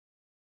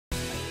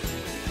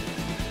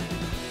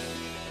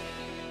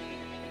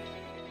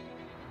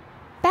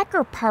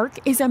Becker Park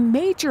is a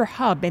major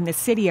hub in the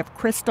city of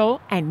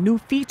Crystal, and new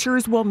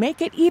features will make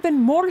it even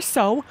more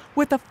so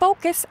with a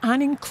focus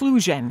on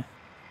inclusion.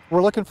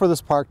 We're looking for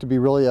this park to be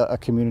really a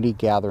community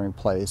gathering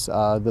place.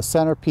 The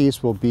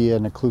centerpiece will be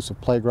an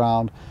inclusive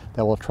playground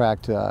that will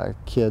attract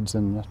kids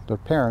and their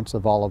parents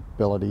of all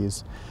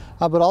abilities.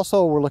 But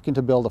also we're looking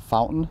to build a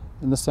fountain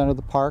in the center of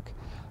the park,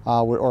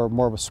 or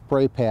more of a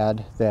spray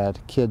pad that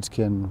kids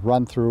can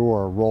run through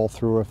or roll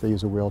through if they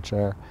use a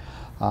wheelchair.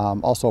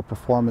 Also a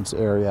performance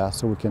area,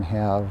 so we can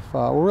have,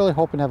 we're really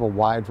hoping to have a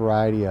wide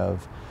variety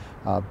of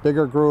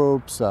bigger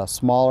groups,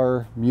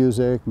 smaller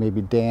music,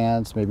 maybe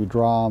dance, maybe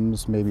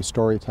drums, maybe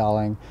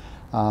storytelling,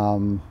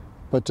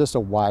 but just a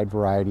wide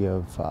variety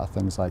of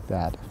things like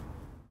that.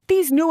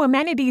 These new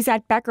amenities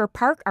at Becker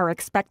Park are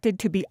expected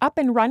to be up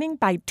and running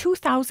by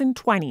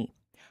 2020.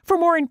 For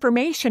more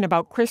information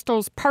about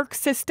Crystal's park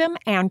system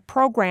and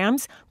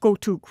programs, go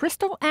to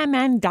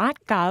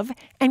crystalmn.gov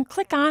and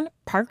click on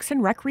Parks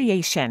and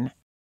Recreation.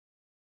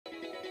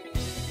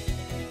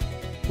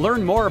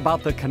 Learn more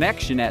about The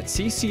Connection at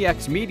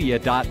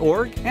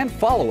ccxmedia.org and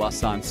follow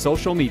us on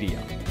social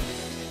media.